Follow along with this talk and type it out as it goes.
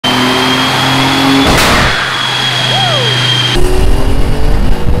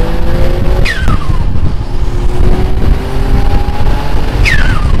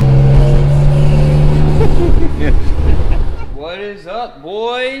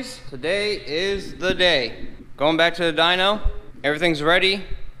boys, today is the day. Going back to the dyno, everything's ready.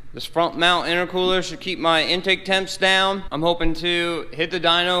 This front mount intercooler should keep my intake temps down. I'm hoping to hit the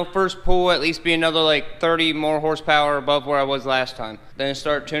dyno, first pull at least be another like 30 more horsepower above where I was last time. Then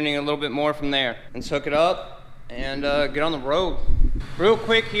start tuning a little bit more from there. Let's hook it up and get on the road. Real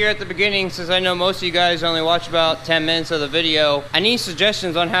quick here at the beginning, since I know most of you guys only watch about 10 minutes of the video, I need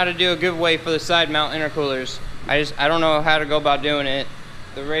suggestions on how to do a giveaway for the side mount intercoolers. I don't know how to go about doing it.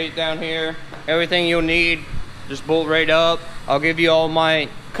 The rate down here, everything you'll need, just bolt right up. I'll give you all my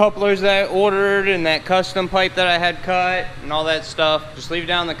couplers that I ordered and that custom pipe that I had cut and all that stuff. Just leave it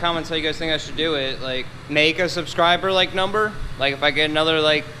down in the comments how you guys think I should do it. Like, make a subscriber like number. Like if I get another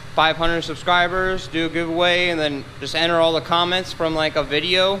like 500 subscribers, do a giveaway, and then just enter all the comments from like a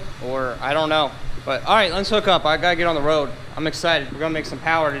video, or I don't know. But all right, let's hook up. I gotta get on the road. I'm excited. We're gonna make some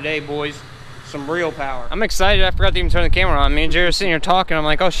power today, boys. Some real power. I'm excited. I forgot to even turn the camera on. Me and Jerry are sitting here talking. I'm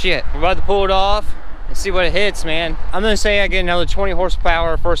like, oh shit, we're about to pull it off and see what it hits, man. I'm gonna say I get another 20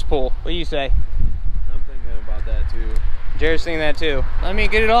 horsepower first pull. What do you say? I'm thinking about that too. Jerry's thinking that too. Let me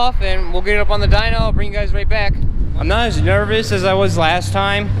get it off and we'll get it up on the dyno. I'll bring you guys right back. I'm not as nervous as I was last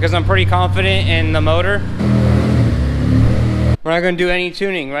time because I'm pretty confident in the motor. We're not gonna do any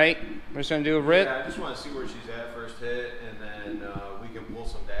tuning, right? We're just gonna do a rip. Yeah, I just want to see where she's at first hit, and then we can pull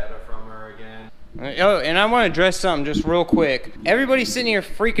some data from her again. Oh, and I want to address something just real quick. Everybody's sitting here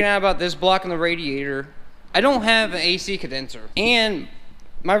freaking out about this blocking the radiator. I don't have an AC condenser, and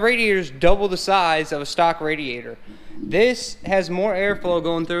my radiator is double the size of a stock radiator. This has more airflow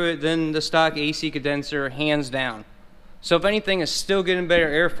going through it than the stock AC condenser, hands down. So if anything, it's still getting better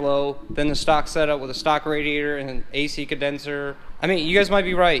airflow than the stock setup with a stock radiator and an AC condenser. I mean, you guys might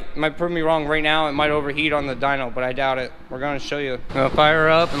be right. You might prove me wrong right now. It might overheat on the dyno, but I doubt it. We're going to show you. I'm going to fire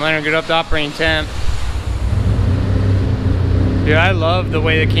her up and let her get up to operating temp. Dude, I love the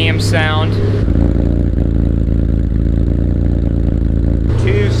way the cams sound.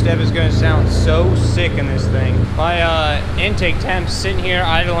 Two-step is going to sound so sick in this thing. My intake temp's sitting here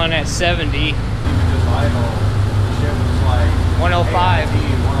idling at 70. You can just idle. 105. 105 to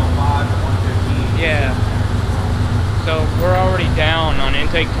 115. Yeah. So we're already down on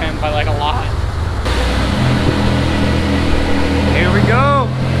intake temp by like a lot. Here we go.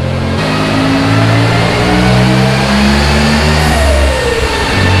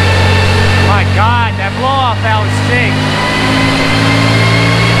 My God, that blow off valve is sick.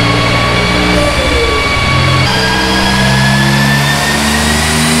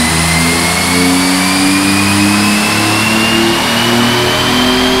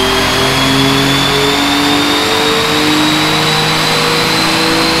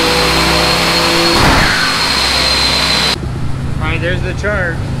 There's the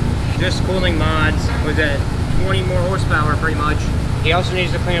chart. Just cooling mods was at 20 more horsepower pretty much. He also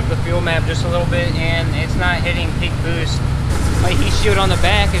needs to clean up the fuel map just a little bit, and it's not hitting peak boost. My heat shield on the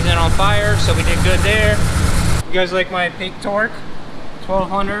back isn't on fire, so we did good there. You guys like my peak torque?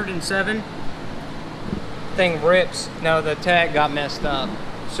 1207. Thing rips. No, the tag got messed up.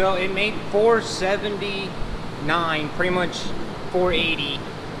 So it made 479, pretty much 480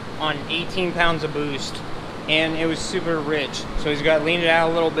 on 18 pounds of boost. And it was super rich, so he's got to lean it out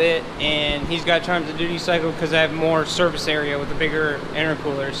a little bit, and he's got time to duty cycle because I have more surface area with the bigger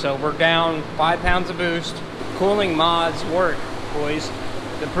intercooler. So we're down 5 pounds of boost. Cooling mods work, boys.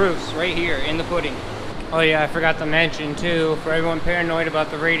 The proof's right here in the pudding. Oh yeah, I forgot to mention too, for everyone paranoid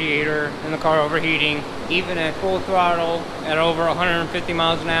about the radiator and the car overheating, even at full throttle at over 150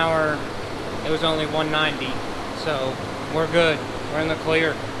 miles an hour, it was only 190. So we're good. We're in the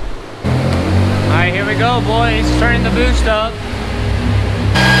clear. Alright, here we go, boys. Turning the boost up.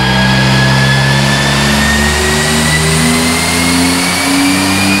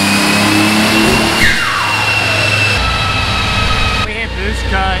 We hit boost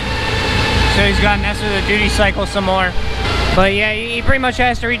cut, so he's got to mess with the duty cycle some more. But yeah, he pretty much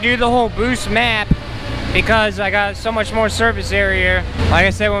has to redo the whole boost map because I got so much more surface area. Like I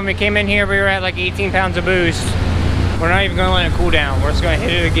said, when we came in here, we were at like 18 pounds of boost. We're not even going to let it cool down. We're just going to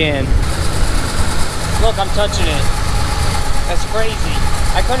hit it again. Look, I'm touching it. That's crazy.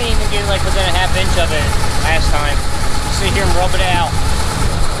 I couldn't even get like within a half inch of it last time. Just sit here and rub it out.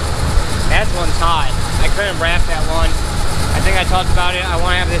 That one's hot. I couldn't wrap that one. I think I talked about it. I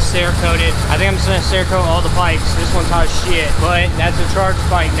want to have this Cerakoted. I think I'm just going to Cerakote all the pipes. This one's hot as shit. But that's a charge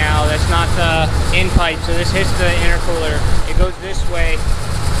pipe now. That's not the in pipe. So this hits the intercooler. It goes this way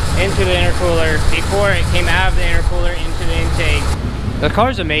into the intercooler before it came out of the intercooler into the intake. The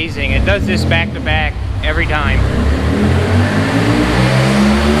car's amazing. It does this back to back every time.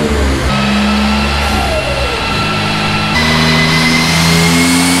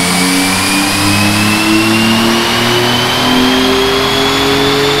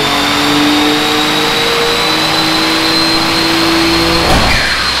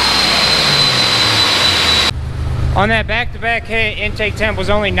 On that back-to-back hit, intake temp was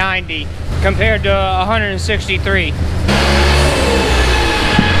only 90 compared to 163. Dude, listen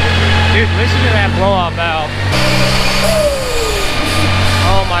to that blow-off valve.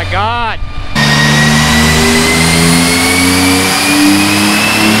 Oh my God.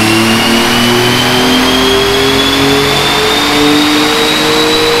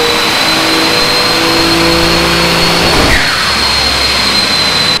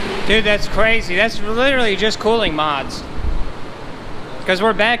 Dude, that's crazy. That's literally just cooling mods. Because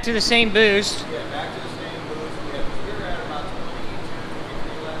we're back to the same boost. Yeah, back to the same boost. Yeah, we were at about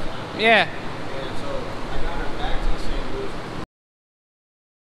 22 last time. Yeah. And so I got her back to the same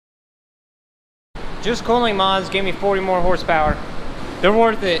boost. Just cooling mods gave me 40 more horsepower. They're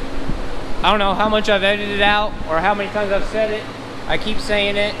worth it. I don't know how much I've edited out or how many times I've said it. I keep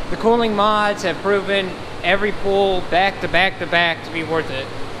saying it. The cooling mods have proven every pull back to back to back to be worth it.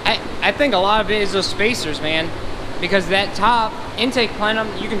 I think a lot of it is those spacers, man, because that top intake plenum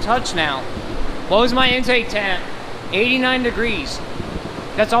you can touch now. What was my intake temp? 89 degrees.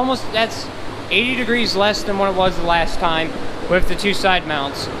 That's 80 degrees less than what it was the last time with the two side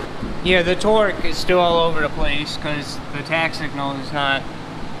mounts. Yeah, the torque is still all over the place because the tach signal is not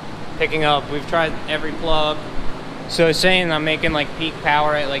picking up. We've tried every plug. So it's saying I'm making like peak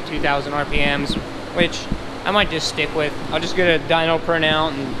power at like 2,000 RPMs, which I might just stick with. I'll just get a dyno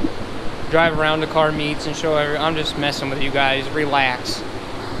printout and drive around to car meets and show I'm just messing with you guys. Relax.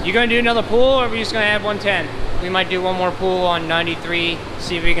 You gonna do another pool or are we just gonna add 110? We might do one more pool on 93,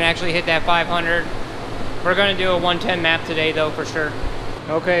 see if we can actually hit that 500. We're gonna do a 110 map today though for sure.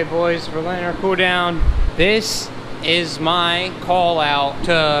 Okay boys, we're letting our cool down. This is my call out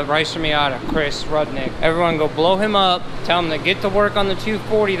to Ricer Miata, Chris Rudnick. Everyone go blow him up. Tell him to get to work on the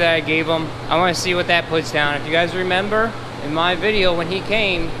 240 that I gave him. I want to see what that puts down. If you guys remember, in my video when he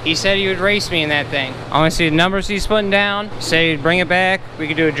came, he said he would race me in that thing. I want to see the numbers he's putting down. Say he'd bring it back. We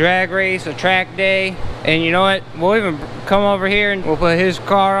could do a drag race, a track day. And you know what? We'll even come over here and we'll put his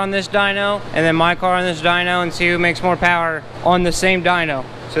car on this dyno and then my car on this dyno and see who makes more power on the same dyno.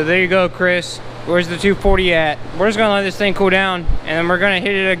 So there you go, Chris. Where's the 240 at? We're just gonna let this thing cool down and then we're gonna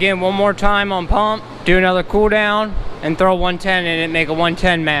hit it again one more time on pump, do another cool down and throw 110 in it, make a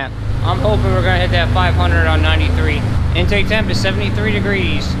 110 map. I'm hoping we're gonna hit that 500 on 93. Intake temp is 73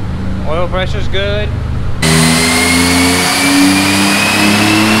 degrees. Oil pressure's good.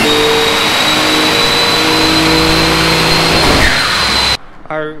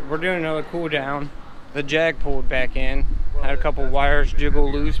 Alright, we're doing another cool down. The jag pulled back in. Had a couple wires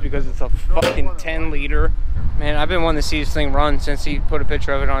jiggle loose because it's a fucking 10 liter. Man, I've been wanting to see this thing run since he put a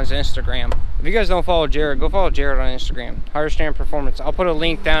picture of it on his Instagram. If you guys don't follow Jared, go follow Jared on Instagram. Higher Standard Performance. I'll put a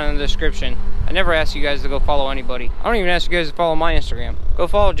link down in the description. I never ask you guys to go follow anybody. I don't even ask you guys to follow my Instagram. Go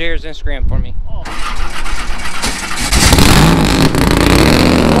follow Jared's Instagram for me.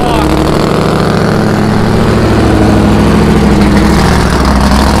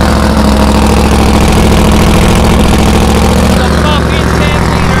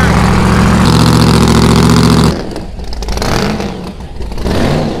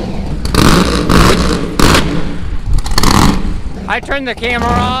 I turned the camera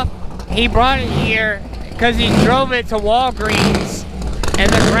off. He brought it here because he drove it to Walgreens and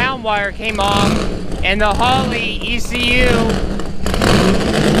the ground wire came off and the Holley ECU.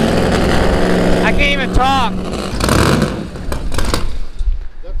 I can't even talk.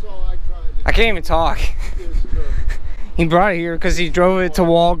 That's all I tried. I can't even talk. He brought it here because he drove it to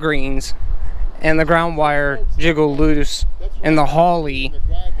Walgreens and the ground wire jiggled loose and the Holley,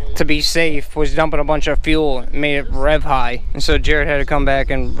 to be safe, was dumping a bunch of fuel and made it rev high. And so Jared had to come back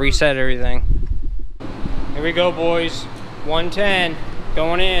and reset everything. Here we go, boys. 110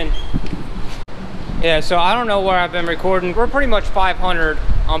 going in. Yeah, so I don't know where I've been recording. We're pretty much 500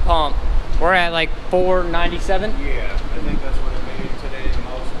 on pump. We're at like 497. Yeah, I think that's what it made today the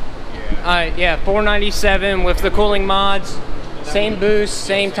most. Yeah. Yeah, 497 with the cooling mods. Same boost,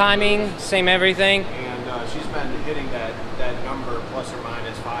 same timing, same everything. And she's been hitting that number plus or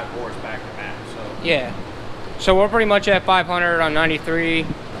minus 5 horse back to back. So yeah. So we're pretty much at 500 on 93.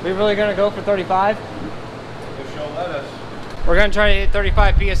 We really gonna go for 35? if she'll let us. We're gonna try to hit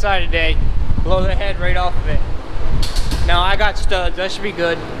 35 PSI today. Blow the head right off of it. Now I got studs, that should be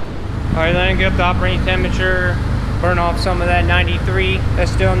good. All right, then I get up the operating temperature, burn off some of that 93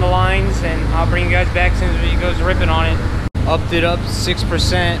 that's still in the lines, and I'll bring you guys back as soon as it goes ripping on it. Upped it up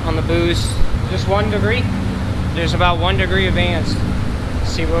 6% on the boost. Just 1 degree. There's about 1 degree advanced.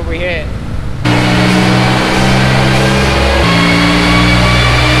 Let's see what we hit. Oh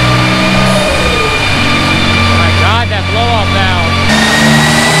my God, that blow-off valve.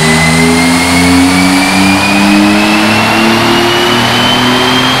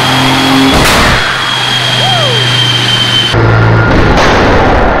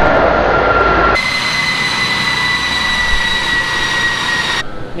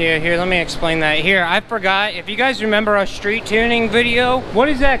 can't explain that here. I forgot. If you guys remember our street tuning video, what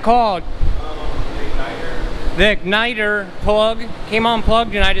is that called? The igniter plug came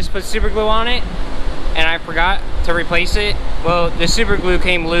unplugged and I just put super glue on it and I forgot to replace it. Well, the super glue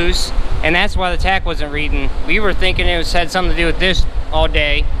came loose and that's why the tach wasn't reading. We were thinking it had something to do with this all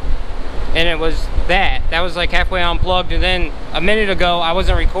day, and it was that. That was like halfway unplugged, and then a minute ago I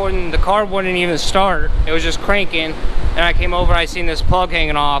wasn't recording, the car wouldn't even start. It was just cranking, and I came over and I seen this plug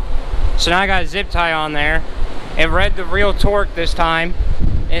hanging off. So now I got a zip tie on there. It read the real torque this time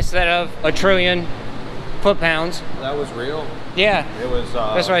instead of a trillion foot-pounds. That was real? Yeah. It was,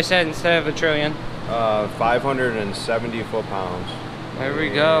 that's what I said, instead of a trillion. 570 foot-pounds. There we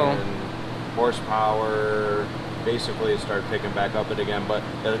go. And horsepower, basically it started picking back up it again, but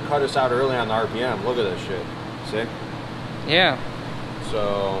it cut us out early on the RPM. Look at this shit. See? Yeah.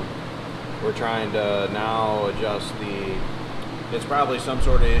 So we're trying to now adjust the, it's probably some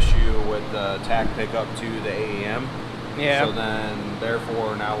sort of issue with the tach pickup to the AEM. Yeah. So then,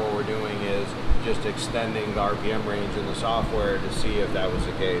 therefore, now what we're doing is just extending the RPM range in the software to see if that was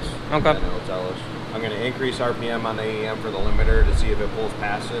the case. Okay. And it'll tell us. I'm going to increase RPM on the AEM for the limiter to see if it pulls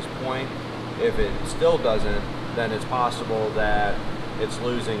past this point. If it still doesn't, then it's possible that it's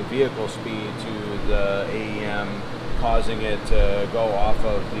losing vehicle speed to the AEM, causing it to go off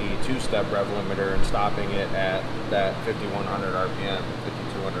of the two-step rev limiter and stopping it at that 5100 RPM,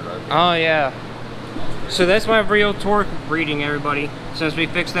 5200 RPM. Oh yeah. So that's my real torque reading, everybody, since we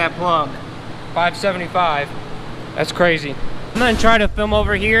fixed that plug. 575. That's crazy. I'm gonna try to film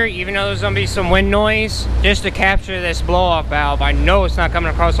over here, even though there's gonna be some wind noise, just to capture this blow-off valve. I know it's not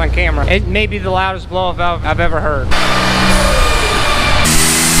coming across on camera. It may be the loudest blow-off valve I've ever heard.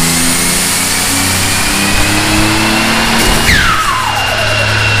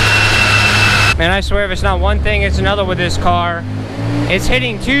 Man, I swear if it's not one thing, it's another with this car. It's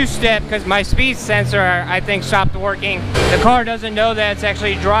hitting two-step because my speed sensor, I think, stopped working. The car doesn't know that it's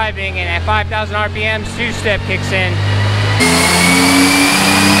actually driving, and at 5,000 RPMs, two-step kicks in.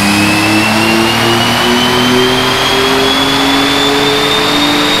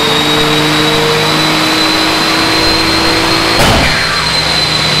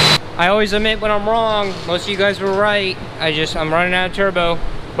 I always admit when I'm wrong. Most of you guys were right. I'm running out of turbo,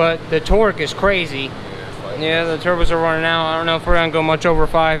 but the torque is crazy. Yeah, the turbos are running out. I don't know if we're gonna go much over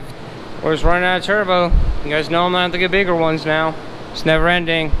 5. We're just running out of turbo. You guys know I'm gonna have to get bigger ones now. It's never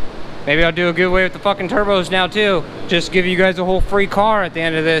ending. Maybe I'll do a giveaway with the fucking turbos now too. Just give you guys a whole free car at the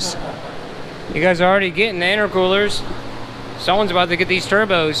end of this. You guys are already getting the intercoolers. Someone's about to get these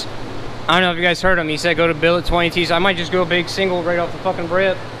turbos. I don't know if you guys heard him. He said go to billet 20Ts. I might just go a big single right off the fucking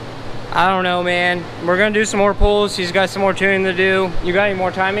rip. I don't know, man. We're gonna do some more pulls. He's got some more tuning to do. You got any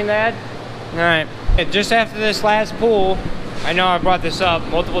more timing, Dad? All right. Just after this last pull, I know I brought this up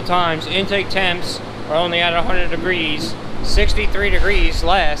multiple times. Intake temps are only at 100 degrees, 63 degrees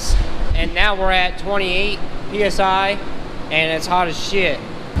less, and now we're at 28 PSI, and it's hot as shit.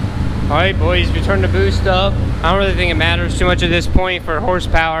 All right, boys, we turned the boost up. I don't really think it matters too much at this point for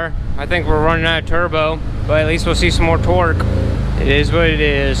horsepower. I think we're running out of turbo, but at least we'll see some more torque. It is what it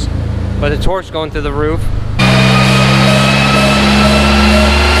is, but the torque's going through the roof.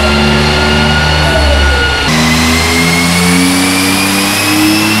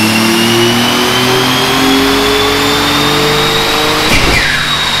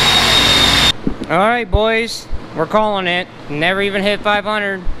 All right, boys, we're calling it. Never even hit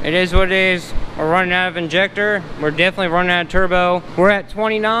 500. It is what it is. We're running out of injector. We're definitely running out of turbo. We're at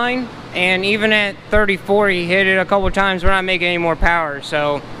 29, and even at 30, 40, hit it a couple of times. We're not making any more power,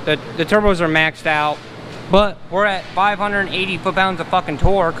 so the turbos are maxed out. But we're at 580 foot-pounds of fucking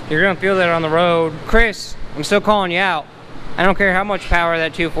torque. You're gonna feel that on the road. Chris, I'm still calling you out. I don't care how much power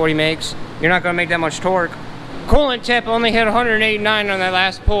that 240 makes. You're not gonna make that much torque. Coolant temp only hit 189 on that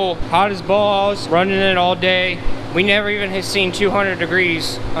last pull. Hot as balls, running it all day. We never even had seen 200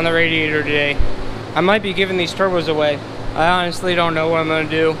 degrees on the radiator today. I might be giving these turbos away. I honestly don't know what I'm gonna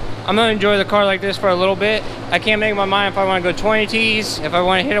do. I'm gonna enjoy the car like this for a little bit. I can't make my mind if I wanna go 20Ts, if I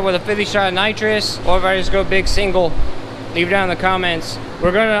wanna hit it with a 50 shot of nitrous, or if I just go big single. Leave it down in the comments.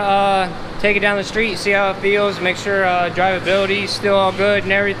 We're gonna take it down the street, see how it feels, make sure drivability is still all good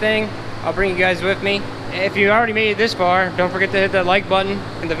and everything. I'll bring you guys with me. If you already made it this far, don't forget to hit that like button.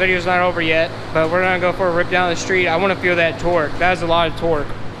 And the video's not over yet, but we're gonna go for a rip down the street. I wanna feel that torque. That's a lot of torque.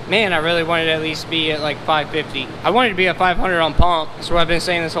 Man, I really wanted to at least be at like 550. I wanted to be at 500 on pump. That's what I've been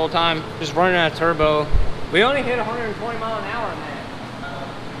saying this whole time. Just running out of turbo. We only hit 120 mile an hour on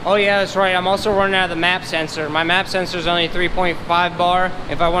that. Oh yeah, that's right. I'm also running out of the map sensor. My map sensor is only 3.5 bar.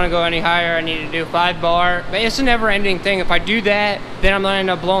 If I want to go any higher, I need to do 5 bar. But it's a never-ending thing. If I do that, then I'm going to end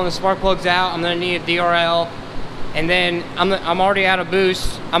up blowing the spark plugs out. I'm going to need a DRL. And then I'm already out of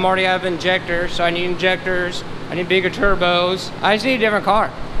boost. I'm already out of injectors, so I need injectors. I need bigger turbos. I just need a different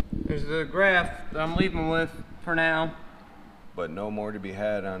car. There's the graph that I'm leaving with for now. But no more to be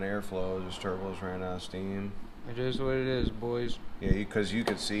had on airflow. Just turbos ran out of steam. It is what it is, boys. Yeah, because you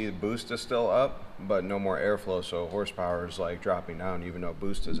could see the boost is still up, but no more airflow, so horsepower is like dropping down, even though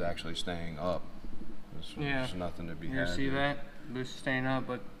boost is actually staying up. There's nothing to be had. You see that? Boost is staying up,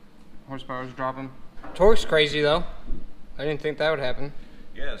 but horsepower is dropping. Torque's crazy though. I didn't think that would happen.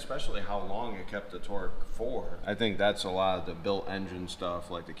 Yeah, especially how long it kept the torque for. I think that's a lot of the built engine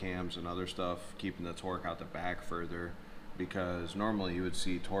stuff, like the cams and other stuff, keeping the torque out the back further. Because normally you would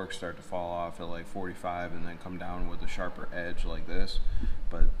see torque start to fall off at like 45 and then come down with a sharper edge like this.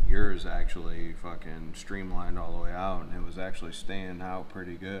 But yours actually fucking streamlined all the way out, and it was actually staying out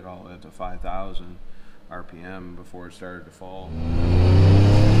pretty good all the way up to 5,000 RPM before it started to fall.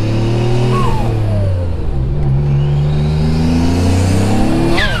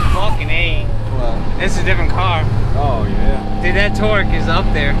 Oh, fucking A. Well, this is a different car. Oh, yeah. Dude, that torque is up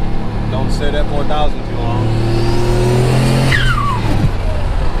there. Don't sit at 4,000 too long.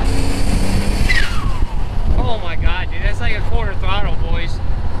 Oh my god, dude, that's like a quarter throttle, boys.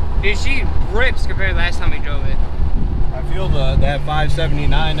 Dude, she rips compared to last time we drove it. I feel that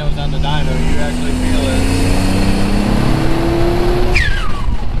 579 that was on the dyno, you actually feel it.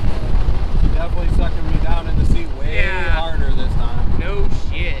 Definitely sucking me down in the seat way harder this time. No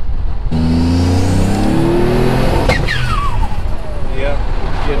shit. Yep,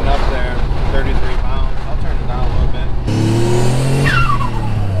 getting up there, 33 pounds. I'll turn it down a little bit.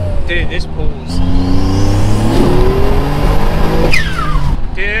 Dude, this pulls.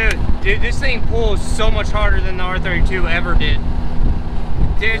 Dude, this thing pulls so much harder than the R32 ever did.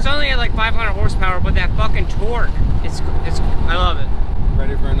 Dude, it's only at like 500 horsepower, but that fucking torque, I love it.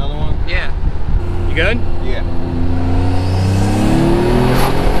 Ready for another one? Yeah. You good? Yeah.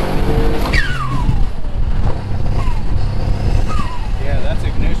 Yeah, that's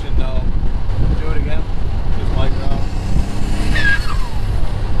ignition though. Do it again. Just like that.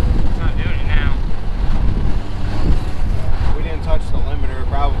 It's not doing it now. We didn't touch the limiter,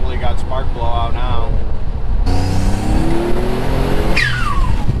 probably got spark blowout now.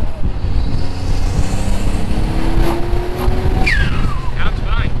 Sounds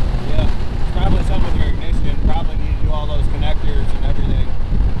fine. Yeah, it's probably something with your ignition. Probably need to do all those connectors and everything.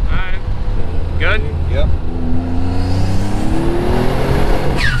 Alright. Good? Yep.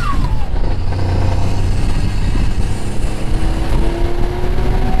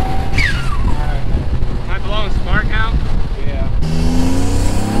 Am I blowing spark out? Yeah.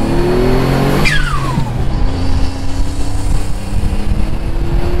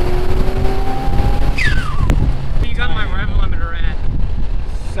 What you got my rev limiter at?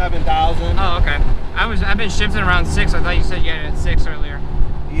 7,000. Oh, okay. I've been shifting around 6. I thought you said you had it at 6 earlier.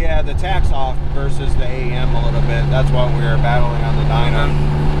 Yeah, the tack's off versus the AEM a little bit. That's what we were battling on the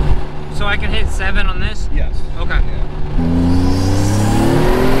dyno. So I can hit 7 on this? Yes. Okay. Yeah.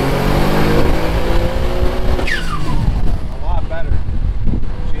 A lot better.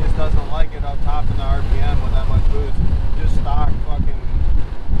 She just doesn't like it up top in the RPM with that much boost. Just stock fucking,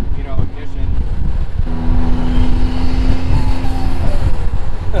 ignition.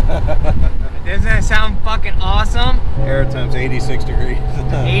 Doesn't that sound fucking awesome? Air temp's 86 degrees.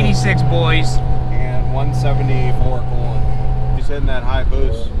 86, boys. And 174 coolant. Just hitting that high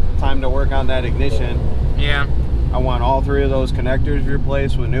boost. Time to work on that ignition. Yeah. I want all 3 of those connectors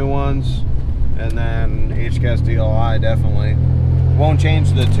replaced with new ones. And then HCAS DLI definitely. Won't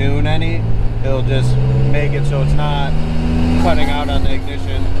change the tune any. It'll just make it so it's not cutting out on the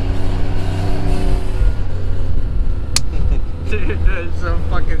ignition. Dude, that's so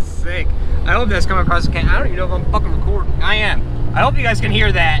fucking sick. I hope that's coming across the camera. I don't even know if I'm fucking recording. I am. I hope you guys can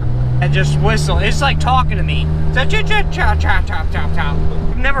hear that and just whistle. It's like talking to me. It's like cha-cha-cha-cha-cha-cha-cha.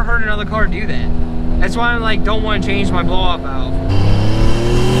 I've never heard another car do that. That's why I'm like, don't want to change my blow-off valve.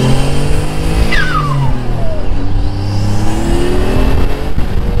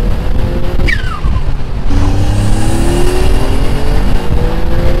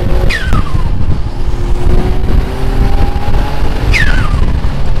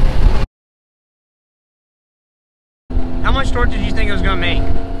 How much torque did you think it was gonna make?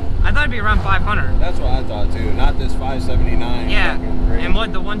 I thought it'd be around 500. That's what I thought too, not this 579. Yeah, and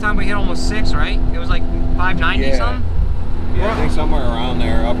what, the one time we hit almost 6, right? It was like 590 something? Yeah, I think somewhere around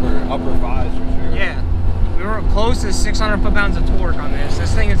there, upper fives for sure. Yeah, we were close to 600 foot-pounds of torque on this.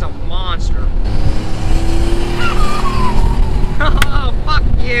 This thing is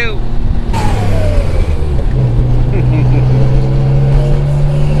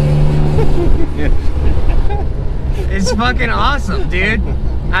fucking awesome, dude.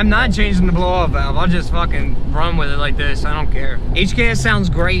 I'm not changing the blow-off valve. I'll just fucking run with it like this. I don't care. HKS sounds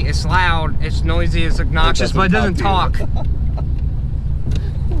great. It's loud. It's noisy. It's obnoxious, but it doesn't talk.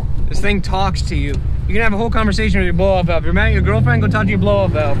 This thing talks to you. You can have a whole conversation with your blow-off valve. If you're mad at your girlfriend, go talk to your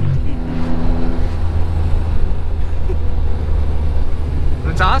blow-off valve.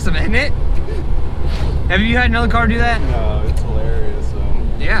 It's awesome, isn't it? Have you had another car do that? No, it's hilarious.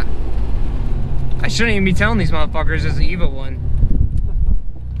 Yeah. I shouldn't even be telling these motherfuckers it's the evil one.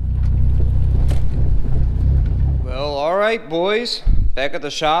 Well, alright boys. Back at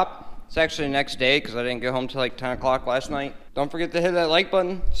the shop. It's actually the next day because I didn't get home till like 10 o'clock last night. Don't forget to hit that like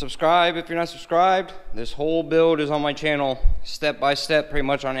button. Subscribe if you're not subscribed. This whole build is on my channel, step by step, pretty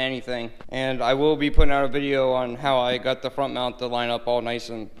much on anything. And I will be putting out a video on how I got the front mount to line up all nice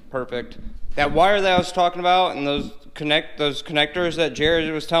and perfect. That wire that I was talking about and those connectors that Jared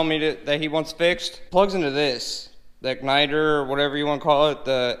was telling me that he wants fixed plugs into this, the igniter or whatever you want to call it,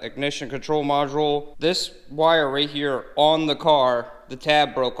 the ignition control module. This wire right here on the car, the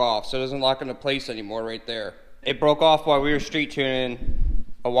tab broke off, so it doesn't lock into place anymore right there. It broke off while we were street tuning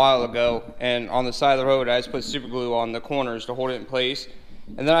a while ago, and on the side of the road I just put super glue on the corners to hold it in place,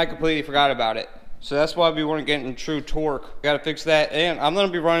 and then I completely forgot about it. So that's why we weren't getting true torque. Gotta fix that, and I'm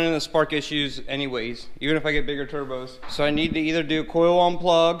gonna be running into spark issues anyways, even if I get bigger turbos. So I need to either do coil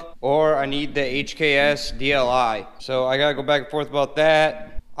unplug, or I need the HKS DLI. So I gotta go back and forth about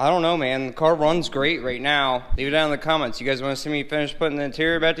that. I don't know, man. The car runs great right now. Leave it down in the comments. You guys wanna see me finish putting the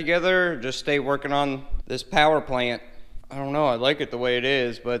interior back together, or just stay working on this power plant? I don't know, I like it the way it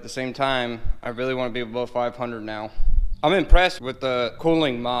is, but at the same time, I really wanna be above 500 now. I'm impressed with the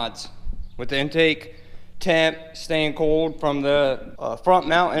cooling mods. With the intake temp staying cold from the front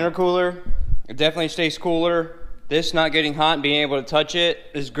mount intercooler, it definitely stays cooler. This not getting hot and being able to touch it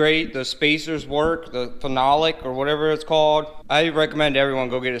is great. The spacers work, the phenolic or whatever it's called. I recommend everyone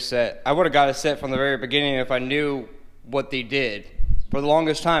go get a set. I would have got a set from the very beginning if I knew what they did. For the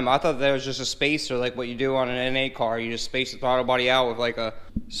longest time, I thought that was just a spacer like what you do on an NA car. You just space the throttle body out with like a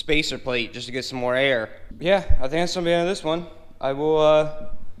spacer plate just to get some more air. Yeah, I think that's gonna be the end of this one. I will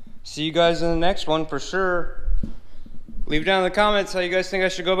see you guys in the next one for sure. Leave down in the comments how you guys think I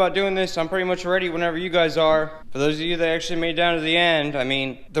should go about doing this. I'm pretty much ready whenever you guys are. For those of you that actually made it down to the end, I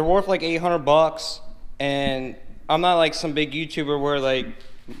mean, they're worth like 800 bucks, and I'm not like some big YouTuber where like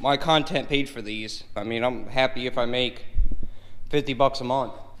my content paid for these. I mean, I'm happy if I make 50 bucks a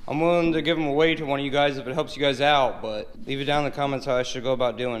month. I'm willing to give them away to one of you guys if it helps you guys out, but leave it down in the comments how I should go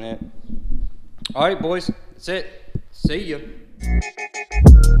about doing it. All right, boys, that's it. See ya.